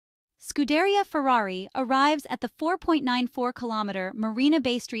Scuderia Ferrari arrives at the 4.94-kilometer Marina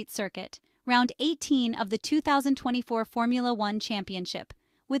Bay Street Circuit, round 18 of the 2024 Formula One Championship,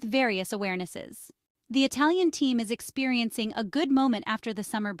 with various awarenesses. The Italian team is experiencing a good moment after the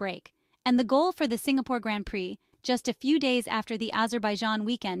summer break, and the goal for the Singapore Grand Prix, just a few days after the Azerbaijan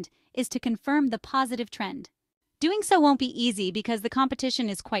weekend, is to confirm the positive trend. Doing so won't be easy because the competition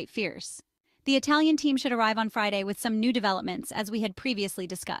is quite fierce. The Italian team should arrive on Friday with some new developments, as we had previously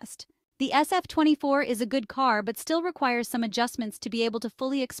discussed. The SF24 is a good car but still requires some adjustments to be able to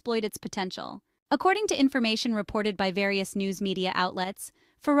fully exploit its potential. According to information reported by various news media outlets,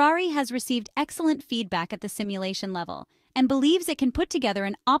 Ferrari has received excellent feedback at the simulation level and believes it can put together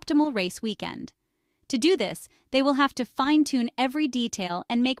an optimal race weekend. To do this, they will have to fine-tune every detail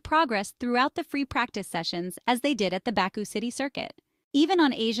and make progress throughout the free practice sessions as they did at the Baku city circuit. Even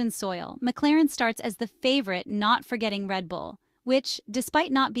on Asian soil, McLaren starts as the favorite, not forgetting Red Bull, which,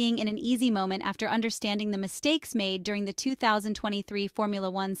 despite not being in an easy moment after understanding the mistakes made during the 2023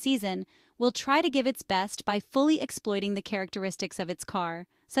 Formula One season, will try to give its best by fully exploiting the characteristics of its car,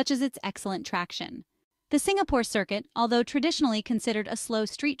 such as its excellent traction. The Singapore circuit, although traditionally considered a slow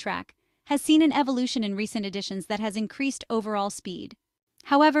street track, has seen an evolution in recent editions that has increased overall speed.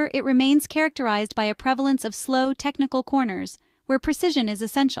 However, it remains characterized by a prevalence of slow, technical corners, where precision is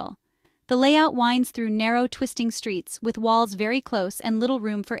essential. The layout winds through narrow, twisting streets with walls very close and little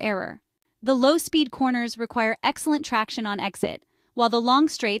room for error. The low-speed corners require excellent traction on exit, while the long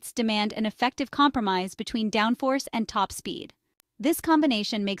straights demand an effective compromise between downforce and top speed. This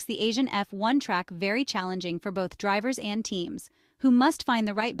combination makes the Asian F1 track very challenging for both drivers and teams, who must find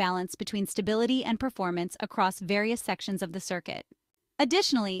the right balance between stability and performance across various sections of the circuit.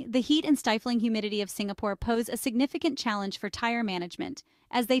 Additionally, the heat and stifling humidity of Singapore pose a significant challenge for tire management,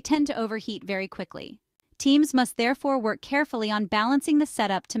 as they tend to overheat very quickly. Teams must therefore work carefully on balancing the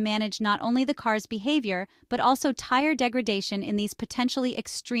setup to manage not only the car's behavior, but also tire degradation in these potentially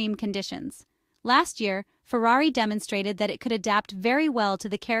extreme conditions. Last year, Ferrari demonstrated that it could adapt very well to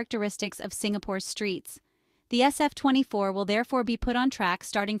the characteristics of Singapore's streets. The SF24 will therefore be put on track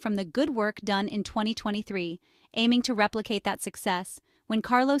starting from the good work done in 2023, aiming to replicate that success when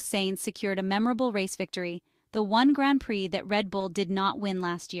Carlos Sainz secured a memorable race victory, the one Grand Prix that Red Bull did not win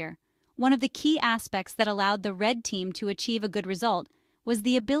last year. One of the key aspects that allowed the Red team to achieve a good result was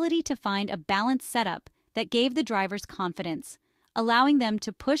the ability to find a balanced setup that gave the drivers confidence, allowing them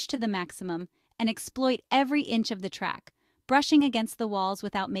to push to the maximum and exploit every inch of the track, brushing against the walls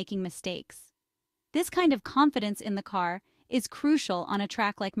without making mistakes. This kind of confidence in the car is crucial on a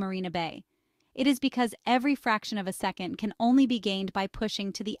track like Marina Bay. It is because every fraction of a second can only be gained by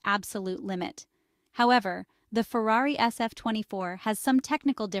pushing to the absolute limit. However, the Ferrari SF24 has some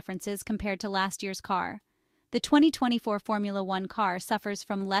technical differences compared to last year's car. The 2024 Formula One car suffers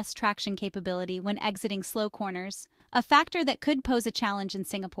from less traction capability when exiting slow corners, a factor that could pose a challenge in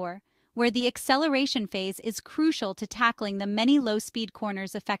Singapore, where the acceleration phase is crucial to tackling the many low-speed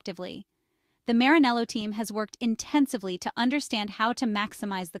corners effectively. The Maranello team has worked intensively to understand how to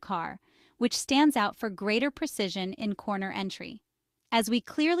maximize the car, which stands out for greater precision in corner entry. As we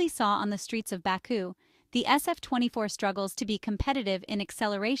clearly saw on the streets of Baku, the SF24 struggles to be competitive in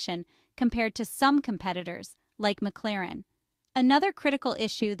acceleration compared to some competitors, like McLaren. Another critical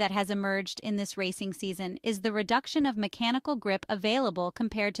issue that has emerged in this racing season is the reduction of mechanical grip available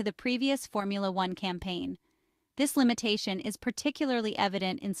compared to the previous Formula One campaign. This limitation is particularly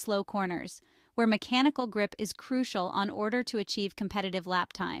evident in slow corners, where mechanical grip is crucial in order to achieve competitive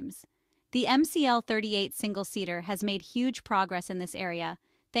lap times. The MCL38 single-seater has made huge progress in this area,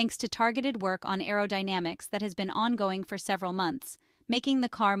 thanks to targeted work on aerodynamics that has been ongoing for several months, making the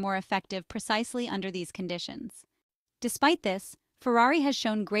car more effective precisely under these conditions. Despite this, Ferrari has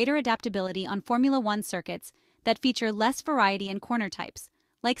shown greater adaptability on Formula One circuits that feature less variety in corner types,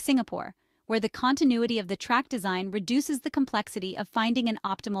 like Singapore, where the continuity of the track design reduces the complexity of finding an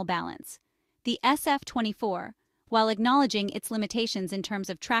optimal balance. The SF24, while acknowledging its limitations in terms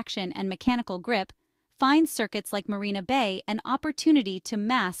of traction and mechanical grip, finds circuits like Marina Bay an opportunity to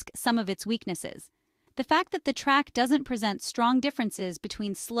mask some of its weaknesses. The fact that the track doesn't present strong differences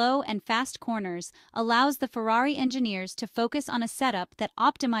between slow and fast corners allows the Ferrari engineers to focus on a setup that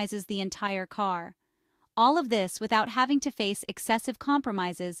optimizes the entire car. All of this without having to face excessive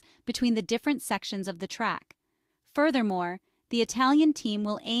compromises between the different sections of the track. Furthermore, the Italian team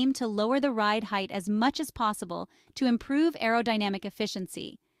will aim to lower the ride height as much as possible to improve aerodynamic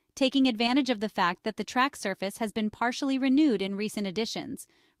efficiency, taking advantage of the fact that the track surface has been partially renewed in recent editions,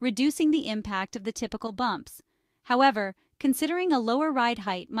 reducing the impact of the typical bumps. However, considering a lower ride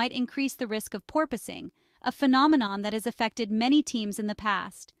height might increase the risk of porpoising, a phenomenon that has affected many teams in the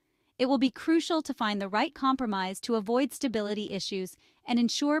past. It will be crucial to find the right compromise to avoid stability issues and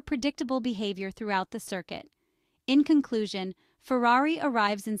ensure predictable behavior throughout the circuit. In conclusion, Ferrari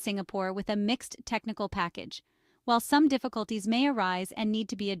arrives in Singapore with a mixed technical package. While some difficulties may arise and need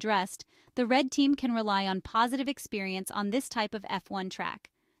to be addressed, the Red Team can rely on positive experience on this type of F1 track.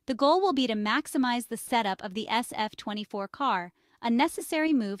 The goal will be to maximize the setup of the SF24 car, a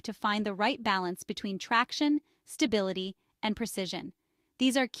necessary move to find the right balance between traction, stability, and precision.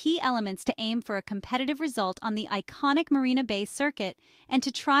 These are key elements to aim for a competitive result on the iconic Marina Bay Circuit and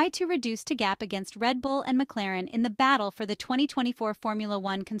to try to reduce the gap against Red Bull and McLaren in the battle for the 2024 Formula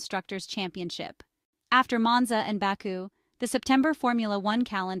One Constructors' Championship. After Monza and Baku, the September Formula One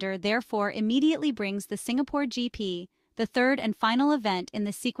calendar therefore immediately brings the Singapore GP, the third and final event in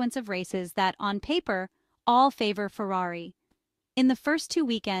the sequence of races that, on paper, all favor Ferrari. In the first 2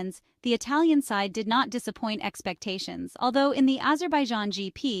 weekends, the Italian side did not disappoint expectations, although in the Azerbaijan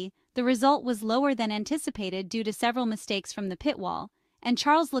GP, the result was lower than anticipated due to several mistakes from the pit wall, and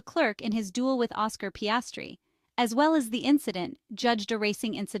Charles Leclerc in his duel with Oscar Piastri, as well as the incident, judged a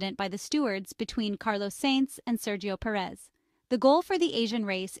racing incident by the stewards between Carlos Sainz and Sergio Perez. The goal for the Asian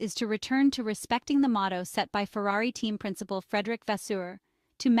race is to return to respecting the motto set by Ferrari team principal Frederic Vasseur,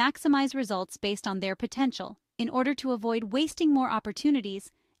 to maximize results based on their potential, in order to avoid wasting more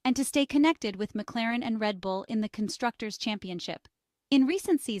opportunities and to stay connected with McLaren and Red Bull in the Constructors' Championship. In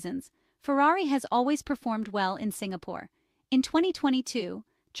recent seasons, Ferrari has always performed well in Singapore. In 2022,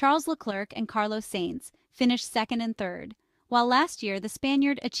 Charles Leclerc and Carlos Sainz finished second and third, while last year the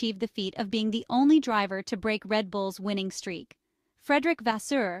Spaniard achieved the feat of being the only driver to break Red Bull's winning streak. Frederic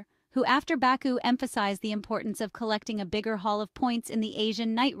Vasseur, who after Baku emphasized the importance of collecting a bigger haul of points in the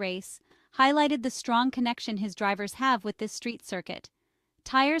Asian night race, highlighted the strong connection his drivers have with this street circuit.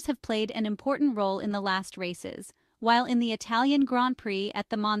 Tires have played an important role in the last races, while in the Italian Grand Prix at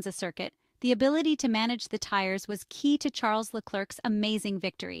the Monza circuit, the ability to manage the tires was key to Charles Leclerc's amazing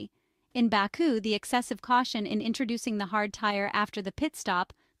victory. In Baku, the excessive caution in introducing the hard tire after the pit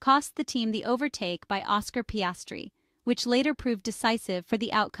stop cost the team the overtake by Oscar Piastri, which later proved decisive for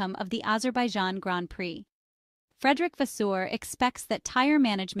the outcome of the Azerbaijan Grand Prix. Frederic Vasseur expects that tire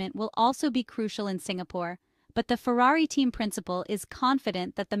management will also be crucial in Singapore, but the Ferrari team principal is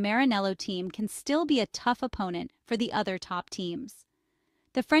confident that the Maranello team can still be a tough opponent for the other top teams.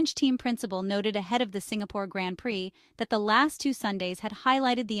 The French team principal noted ahead of the Singapore Grand Prix that the last 2 Sundays had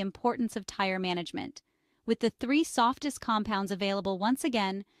highlighted the importance of tire management. With the 3 softest compounds available once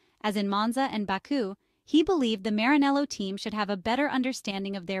again, as in Monza and Baku, he believed the Maranello team should have a better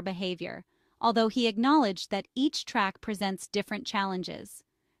understanding of their behavior, although he acknowledged that each track presents different challenges.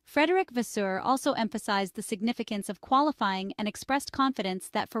 Frederic Vasseur also emphasized the significance of qualifying and expressed confidence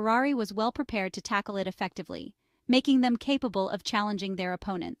that Ferrari was well prepared to tackle it effectively, making them capable of challenging their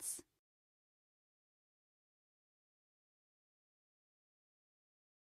opponents.